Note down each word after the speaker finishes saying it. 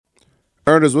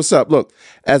Earners, what's up? Look,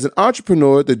 as an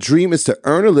entrepreneur, the dream is to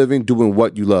earn a living doing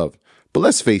what you love. But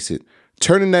let's face it,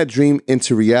 turning that dream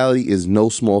into reality is no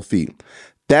small feat.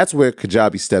 That's where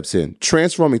Kajabi steps in,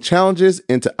 transforming challenges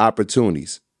into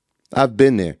opportunities. I've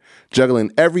been there,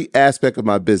 juggling every aspect of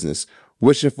my business,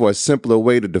 wishing for a simpler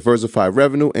way to diversify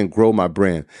revenue and grow my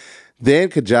brand. Then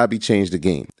Kajabi changed the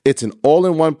game. It's an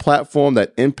all-in-one platform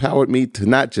that empowered me to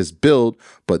not just build,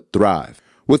 but thrive.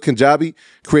 With Kajabi,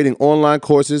 creating online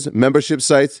courses, membership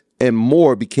sites, and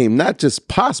more became not just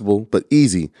possible, but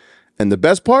easy. And the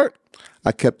best part?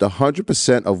 I kept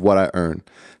 100% of what I earned,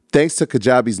 thanks to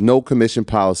Kajabi's no commission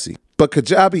policy. But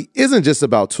Kajabi isn't just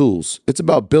about tools. It's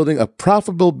about building a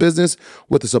profitable business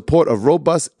with the support of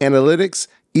robust analytics,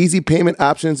 easy payment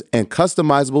options, and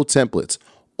customizable templates,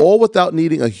 all without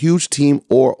needing a huge team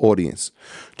or audience.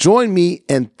 Join me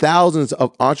and thousands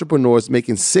of entrepreneurs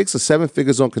making 6 or 7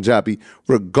 figures on Kajabi,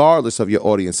 regardless of your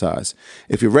audience size.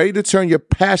 If you're ready to turn your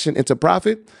passion into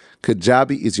profit,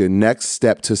 Kajabi is your next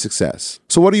step to success.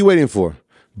 So what are you waiting for?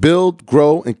 Build,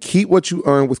 grow, and keep what you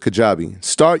earn with Kajabi.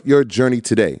 Start your journey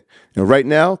today. And right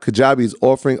now, Kajabi is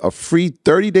offering a free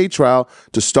 30-day trial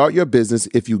to start your business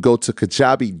if you go to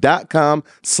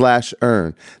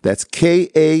kajabi.com/earn. That's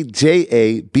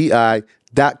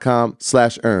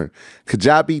KAJABI.com/earn.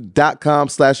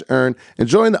 Kajabi.com/earn. And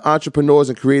join the entrepreneurs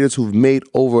and creators who've made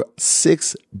over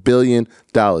 $6 billion.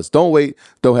 Don't wait.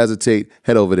 Don't hesitate.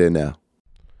 Head over there now.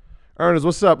 Earners,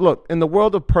 what's up? Look, in the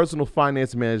world of personal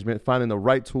finance management, finding the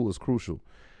right tool is crucial.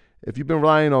 If you've been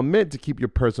relying on Mint to keep your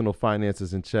personal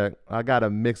finances in check, I got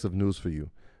a mix of news for you.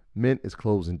 Mint is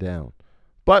closing down.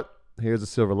 But here's a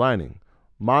silver lining.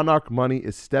 Monarch Money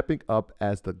is stepping up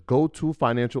as the go-to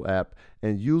financial app,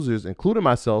 and users, including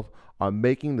myself, are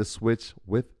making the switch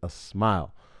with a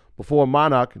smile. Before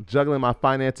Monarch, juggling my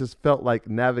finances felt like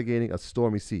navigating a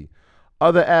stormy sea.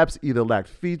 Other apps either lacked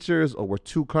features or were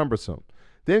too cumbersome.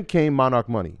 Then came Monarch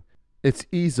Money. Its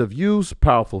ease of use,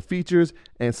 powerful features,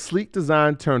 and sleek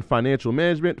design turned financial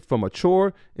management from a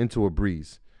chore into a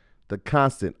breeze. The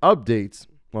constant updates,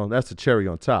 well, that's the cherry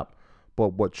on top.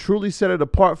 But what truly set it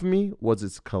apart for me was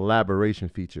its collaboration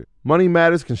feature. Money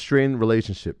matters can strain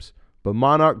relationships, but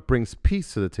Monarch brings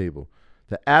peace to the table.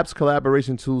 The app's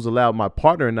collaboration tools allowed my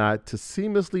partner and I to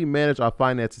seamlessly manage our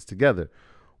finances together.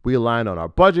 We aligned on our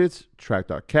budgets, tracked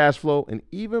our cash flow, and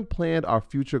even planned our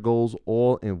future goals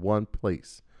all in one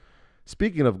place.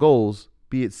 Speaking of goals,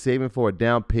 be it saving for a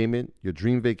down payment, your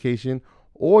dream vacation,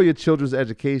 or your children's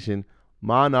education,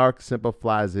 Monarch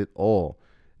simplifies it all.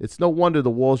 It's no wonder the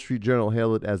Wall Street Journal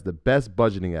hailed it as the best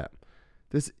budgeting app.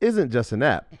 This isn't just an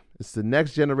app. It's the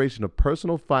next generation of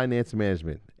personal finance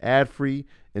management, ad-free,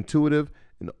 intuitive,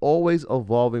 and always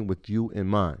evolving with you in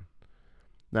mind.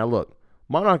 Now look,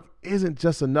 Monarch isn't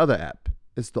just another app.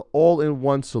 It's the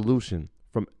all-in-one solution.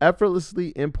 From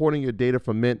effortlessly importing your data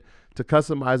from Mint to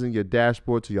customizing your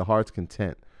dashboard to your heart's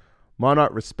content.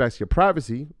 Monarch respects your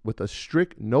privacy with a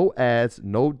strict no ads,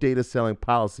 no data selling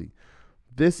policy.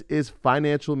 This is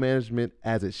financial management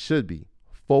as it should be,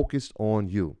 focused on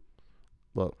you.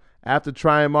 Look, after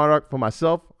trying Monarch for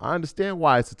myself, I understand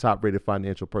why it's the top-rated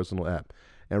financial personal app.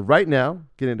 And right now,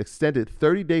 get an extended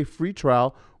 30-day free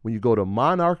trial when you go to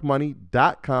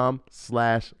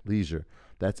monarchmoney.com/leisure.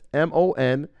 That's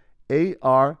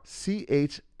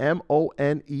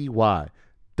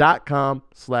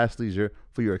MONARCHMONEY.com/leisure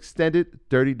for your extended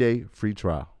 30-day free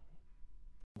trial.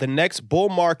 The next bull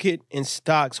market in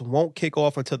stocks won't kick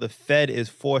off until the Fed is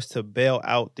forced to bail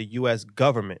out the U.S.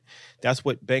 government. That's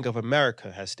what Bank of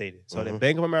America has stated. So the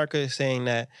Bank of America is saying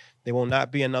that there will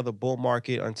not be another bull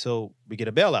market until we get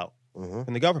a bailout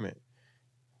from the government.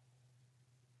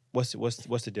 What's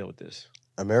the deal with this?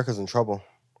 America's in trouble.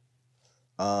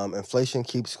 Inflation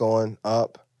keeps going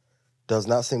up. Does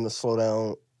not seem to slow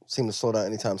down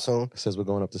anytime soon. It says we're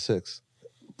going up to 6.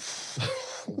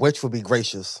 Which would be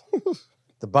gracious.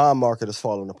 The bond market is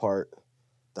falling apart.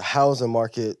 The housing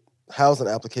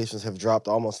applications have dropped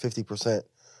almost 50%.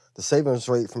 The savings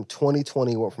rate from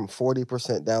 2020 went from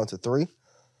 40% down to 3%.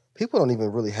 People don't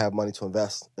even really have money to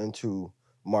invest into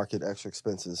market extra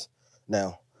expenses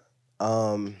now.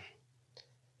 And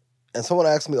someone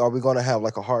asked me, are we going to have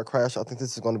like a hard crash? I think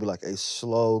this is going to be like a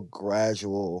slow,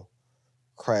 gradual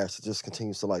crash that just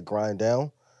continues to like grind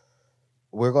down.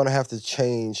 We're going to have to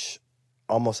change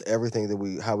almost everything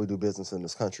that how we do business in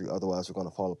this country. Otherwise, we're going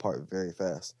to fall apart very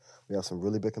fast. We have some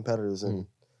really big competitors in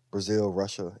Brazil,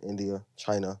 Russia, India,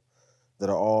 China that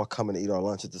are all coming to eat our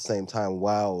lunch at the same time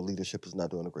while leadership is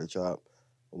not doing a great job,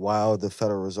 while the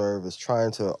Federal Reserve is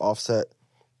trying to offset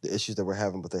the issues that we're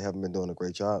having, but they haven't been doing a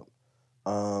great job.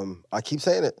 I keep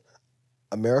saying it.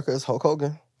 America is Hulk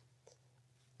Hogan,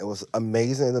 It was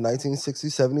amazing in the 1960s,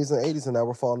 70s, and 80s, and now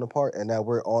we're falling apart, and now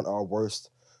we're on our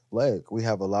worst leg. We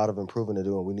have a lot of improving to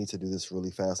do, and we need to do this really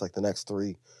fast. Like the next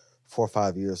 3, 4,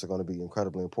 5 years are going to be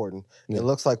incredibly important. Yeah. It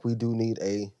looks like we do need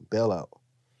a bailout,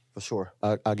 for sure.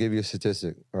 I'll give you a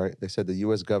statistic, all right? They said the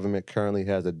U.S. government currently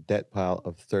has a debt pile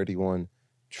of $31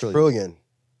 trillion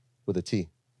with a T.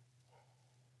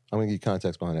 I'm going to give you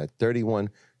context behind that. $31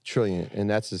 trillion, and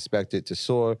that's expected to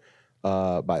soar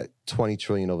by $20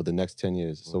 trillion over the next 10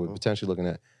 years. So we're potentially looking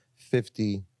at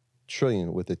 $50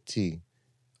 trillion with a T,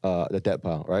 the debt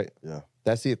pile, right? Yeah.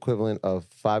 That's the equivalent of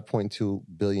 $5.2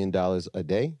 billion a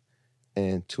day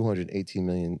and $218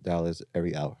 million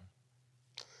every hour.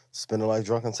 Spending like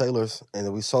drunken sailors. And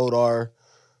then we sold our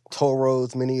toll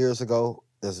roads many years ago.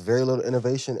 There's very little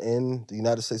innovation in the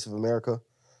United States of America.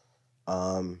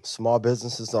 Small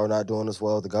businesses are not doing as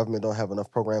well. The government don't have enough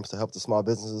programs to help the small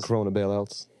businesses. Corona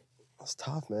bailouts. It's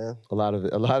tough, man. A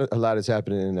lot is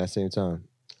happening in that same time.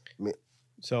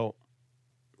 So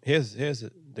here's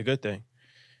the good thing.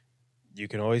 You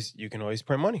can always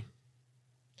print money.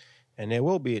 And there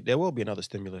will be another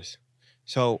stimulus.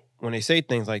 So when they say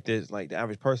things like this, like the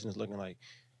average person is looking like,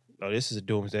 oh, this is a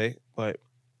doomsday, but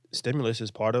stimulus is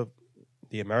part of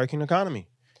the American economy.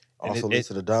 And Also leads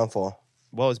to the downfall.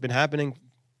 Well, it's been happening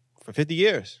for 50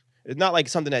 years. It's not like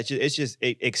something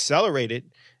it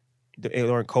accelerated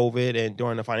during COVID and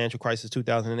during the financial crisis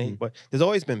 2008, but there's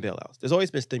always been bailouts. There's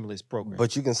always been stimulus programs.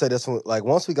 But you can say that's when, like,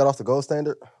 once we got off the gold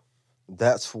standard,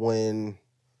 that's when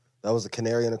that was a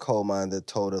canary in a coal mine that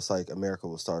told us, like, America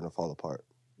was starting to fall apart.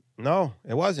 No,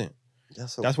 it wasn't.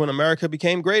 Yes, That's when America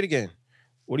became great again.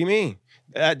 What do you mean?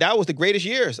 That was the greatest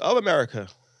years of America.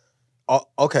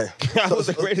 Okay. That was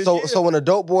the greatest years. So when the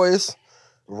dope boys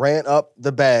ran up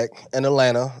the bag in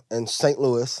Atlanta and St.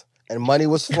 Louis and money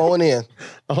was flowing in.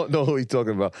 I don't know who he's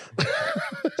talking about.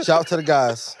 Shout out to the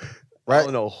guys, I right?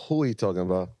 don't know who he's talking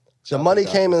about. The money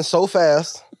came in so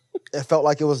fast, it felt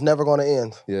like it was never going to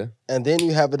end. Yeah. And then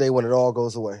you have a day when it all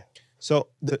goes away. So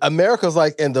America's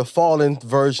like in the fallen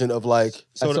version of like.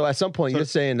 So at some point, you're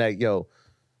saying that, yo,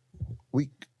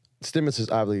 stimulus is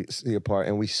obviously a part,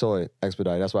 and we saw it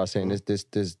expedited. That's why I was saying this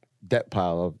debt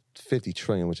pile of $50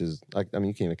 trillion, which is, like, I mean,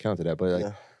 you can't even count to that, but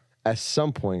like, at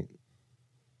some point,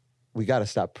 we got to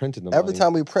stop printing the money. Every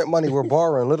time we print money, we're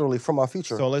borrowing literally from our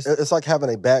future. So it's like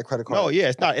having a bad credit card. no, yeah,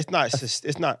 it's not.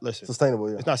 Listen,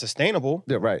 Sustainable, yeah. it's not sustainable.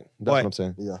 Yeah, right. That's what I'm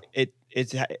saying. Yeah.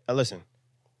 It's listen.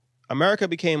 America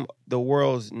became the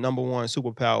world's number one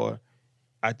superpower,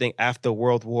 I think, after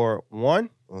World War I.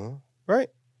 Right?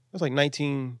 It was like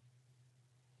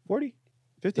 1940,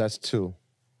 50. That's two.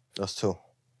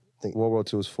 World War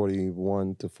II was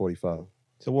 41 to 45.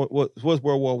 So what was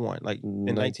World War I? Like in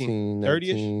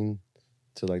 1930-ish?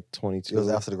 To like 22. It was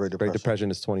after the Great Depression. Great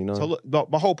Depression is 29. So look,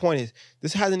 my whole point is,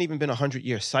 this hasn't even been a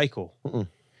 100-year cycle.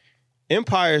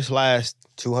 Empires last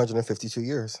 252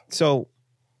 years. So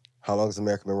how long has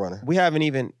America been running? We haven't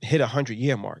even hit a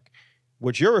 100-year mark.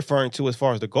 What you're referring to as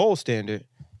far as the gold standard,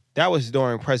 that was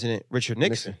during President Richard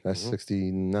Nixon. That's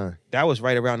 69. That was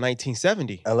right around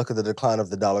 1970. And look at the decline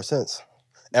of the dollar since.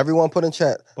 Everyone put in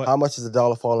chat, how much has the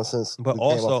dollar fallen since but we came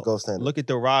off also, the gold standard? look at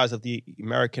the rise of the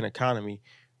American economy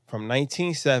from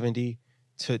 1970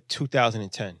 to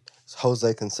 2010. It's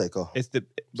Jose Canseco. It's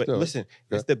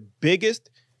the biggest,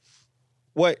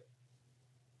 what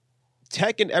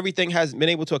tech and everything has been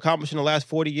able to accomplish in the last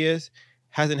 40 years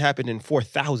hasn't happened in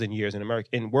 4,000 years in America,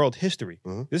 in world history.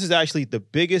 This is actually the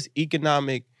biggest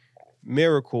economic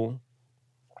miracle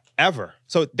ever.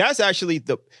 So that's actually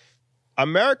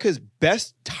America's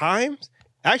best times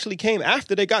actually came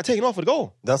after they got taken off of the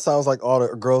gold. That sounds like all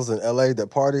the girls in LA that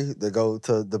party, they go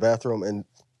to the bathroom and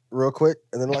real quick,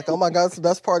 and then they're like, oh my God, it's the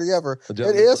best party ever. It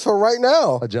is for right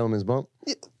now. A gentleman's bump?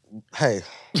 Yeah. Hey.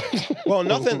 Well,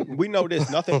 we know this.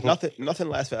 Nothing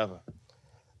lasts forever.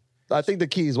 I think the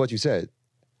key is what you said.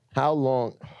 How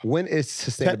long? When is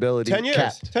sustainability 10 years.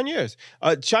 capped? 10 years.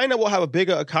 China will have a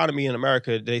bigger economy in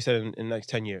America, they said, in the next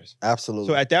 10 years. Absolutely.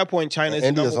 So at that point, China is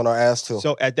India's on our ass too.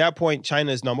 So at that point,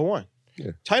 China is number one.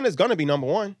 Yeah. China's going to be number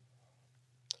one.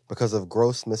 Because of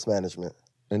gross mismanagement.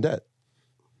 And debt.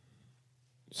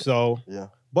 So, yeah.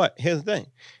 But here's the thing.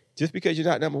 Just because you're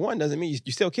not number one doesn't mean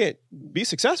you still can't be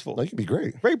successful. No, you can be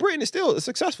great. Great Britain is still a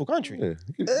successful country.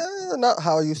 Yeah. Not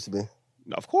how it used to be.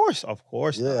 Of course.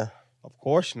 Yeah. Not. Of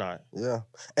course not. Yeah.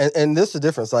 And this is the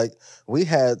difference. Like, we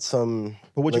had some...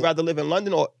 But would you rather live in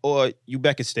London or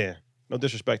Uzbekistan? No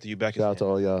disrespect to Uzbekistan. Shout out to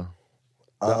all y'all.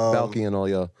 Balky and all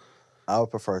y'all. I would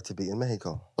prefer to be in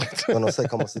Mexico. Cuando sé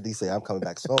cómo se dice, I'm coming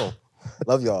back soon.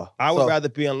 Love y'all. I would rather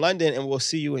be in London, and we'll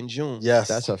see you in June. Yes.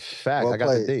 That's a fact. Well I got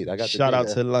played. the date. Shout out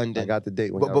to London. I got the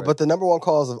date. But the number one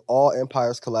cause of all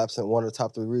empires collapsing, one of the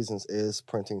top 3 reasons is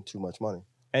printing too much money.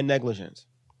 And negligence.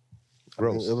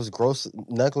 Gross. I mean, it was gross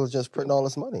negligence printing all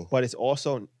this money. But it's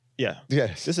also, Yes.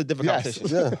 this is a different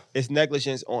conversation. Yeah. It's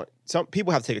negligence on, some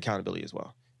people have to take accountability as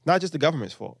well. Not just the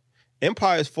government's fault.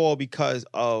 Empires fall because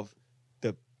of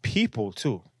the people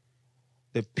too.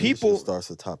 The people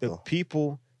starts at the top, though.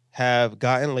 People have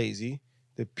gotten lazy.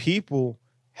 The people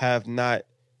have not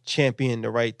championed the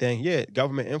right thing. Yeah,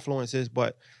 government influences,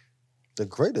 but The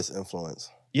greatest influence.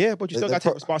 yeah, but you still got to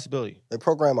take responsibility. They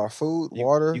program our food,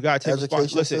 water, you gotta take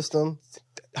education system.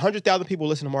 100,000 people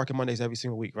listen to Market Mondays every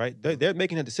single week, right? They're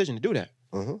making a decision to do that.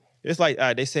 Mm-hmm. It's like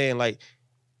they saying like,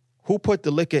 who put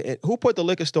the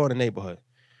liquor store in the neighborhood?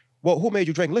 Well, who made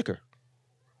you drink liquor?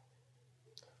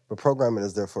 But programming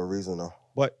is there for a reason, though.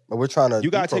 But we're trying to. You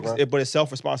gotta take it, but it's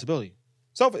self-responsibility.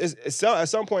 At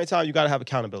some point in time, you gotta have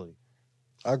accountability.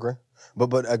 I agree.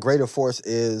 But a greater force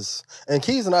is, and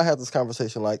Keys and I had this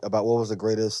conversation like about what was the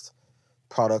greatest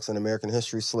products in American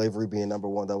history, slavery being number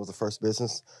one. That was the first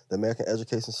business. The American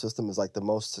education system is like the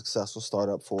most successful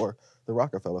startup for the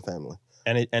Rockefeller family.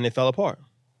 And it fell apart.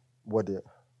 What did?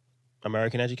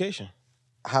 American education.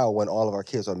 How, when all of our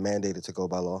kids are mandated to go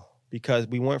by law? Because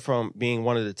we went from being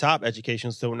one of the top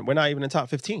educations to we're not even in the top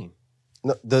 15.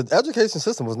 No, the education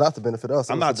system was not to benefit us.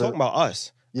 I'm not talking about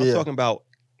us. Yeah. I'm talking about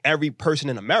every person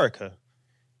in America.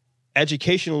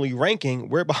 Educationally ranking,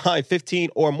 we're behind 15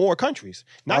 or more countries.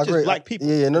 Not just black people.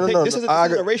 Yeah, no. This is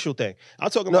a racial thing. I'm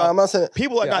talking about I'm not saying,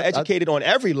 people are not educated on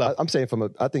every level. I'm saying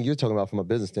I think you're talking about from a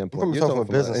business standpoint. You're talking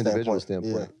from an individual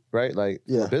standpoint, right? Like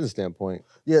from a business standpoint.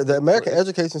 Yeah, the American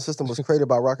education system was created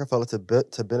by Rockefeller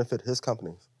to benefit his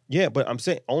companies. Yeah, but I'm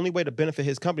saying only way to benefit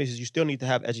his companies is you still need to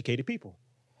have educated people.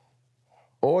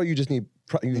 Or you just need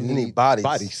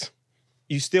bodies.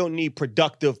 You still need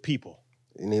productive people.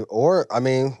 You need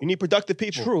productive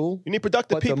people. True. You need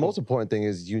productive people. But the most important thing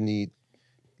is you need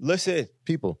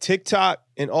people. TikTok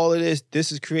and all of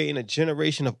this is creating a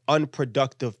generation of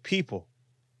unproductive people.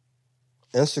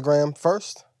 Instagram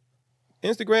first?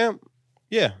 Instagram,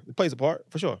 yeah, it plays a part,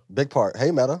 for sure. Big part.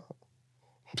 Hey, Meta.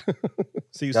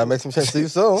 See you Gotta soon. make some changes. See you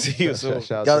soon. See you soon.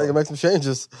 Gotta make some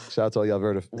changes. Shout out to all y'all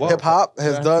Hip hop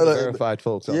has done verified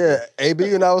folks. Yeah,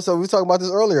 AB and I we were talking about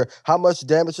this earlier. How much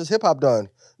damage has hip hop done?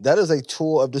 That is a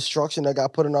tool of destruction that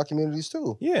got put in our communities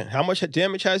too. Yeah, how much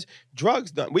damage has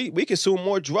drugs done? We consume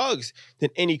more drugs than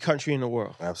any country in the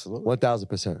world. Absolutely.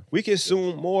 1,000%. We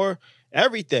consume more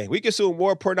everything. We consume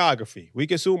more pornography. We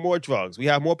consume more drugs. We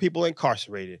have more people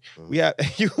incarcerated.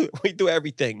 Mm-hmm. We do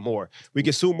everything more. We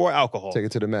consume more alcohol. Take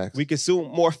it to the max. We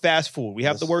consume more fast food. We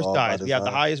have the worst diets. We have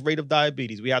the highest rate of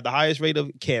diabetes. We have the highest rate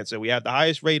of cancer. We have the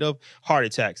highest rate of heart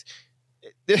attacks.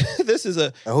 This is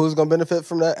and who's going to benefit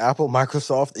from that? Apple,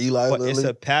 Microsoft, Eli Lilly. It's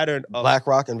a pattern of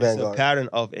BlackRock and Vanguard. It's a pattern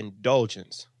of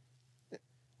indulgence.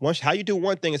 How you do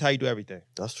one thing is how you do everything.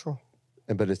 That's true.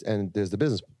 And there's the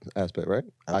business aspect, right?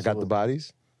 Absolutely. I got the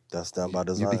bodies. That's done by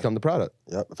design. You become the product.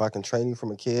 Yep. If I can train you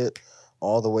from a kid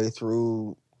all the way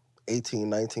through 18,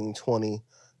 19, 20,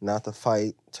 not to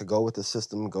fight, to go with the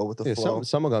system, go with the flow.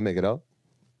 Some are going to make it out.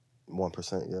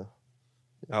 1%, yeah.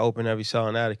 I open every cell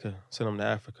in Attica, send them to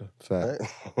Africa. Fact.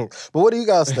 Right? But what do you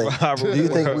guys think? Do you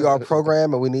think we are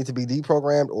programmed and we need to be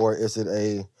deprogrammed, or is it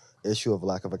a issue of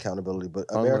lack of accountability? But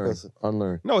America's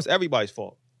unlearn. No, it's everybody's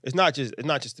fault. It's not just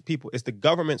the people. It's the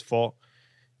government's fault.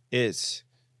 It's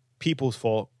people's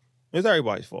fault. It's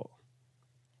everybody's fault.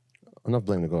 Enough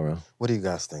blame to go around. What do you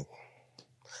guys think?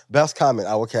 Best comment,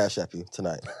 I will cash app you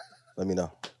tonight. Let me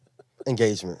know.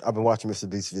 Engagement. I've been watching Mr.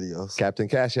 Beast videos. Captain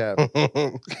Cash App.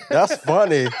 That's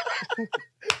funny.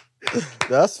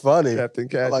 That's funny. Captain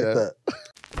Cash App. I like that.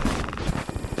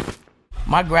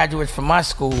 My graduates from my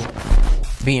school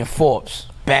being Forbes.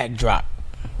 Bag drop.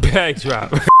 Bag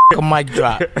drop. A mic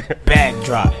drop. Bag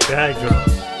drop. Bag drop.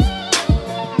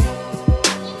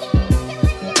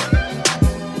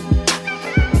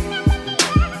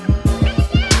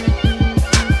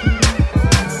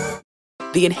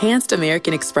 The Enhanced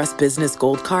American Express Business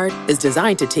Gold Card is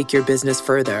designed to take your business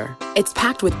further. It's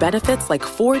packed with benefits like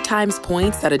 4 times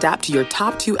points that adapt to your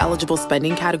top 2 eligible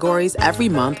spending categories every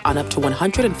month on up to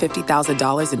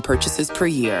 $150,000 in purchases per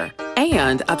year.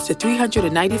 And up to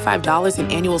 $395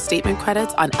 in annual statement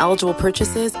credits on eligible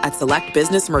purchases at select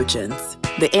business merchants.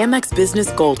 The Amex Business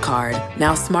Gold Card.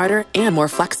 Now smarter and more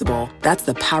flexible. That's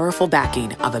the powerful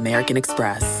backing of American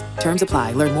Express. Terms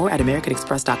apply. Learn more at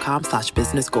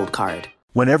americanexpress.com/businessgoldcard.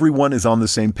 When everyone is on the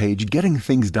same page, getting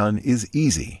things done is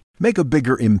easy. Make a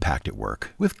bigger impact at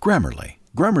work with Grammarly.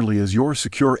 Grammarly is your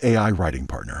secure AI writing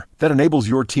partner that enables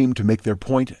your team to make their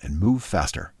point and move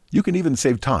faster. You can even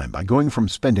save time by going from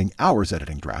spending hours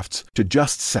editing drafts to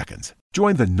just seconds.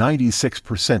 Join the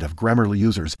 96% of Grammarly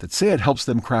users that say it helps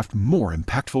them craft more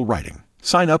impactful writing.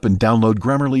 Sign up and download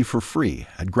Grammarly for free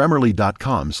at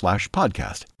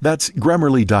Grammarly.com/podcast. That's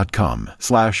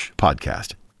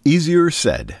Grammarly.com/podcast. Easier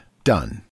said, done.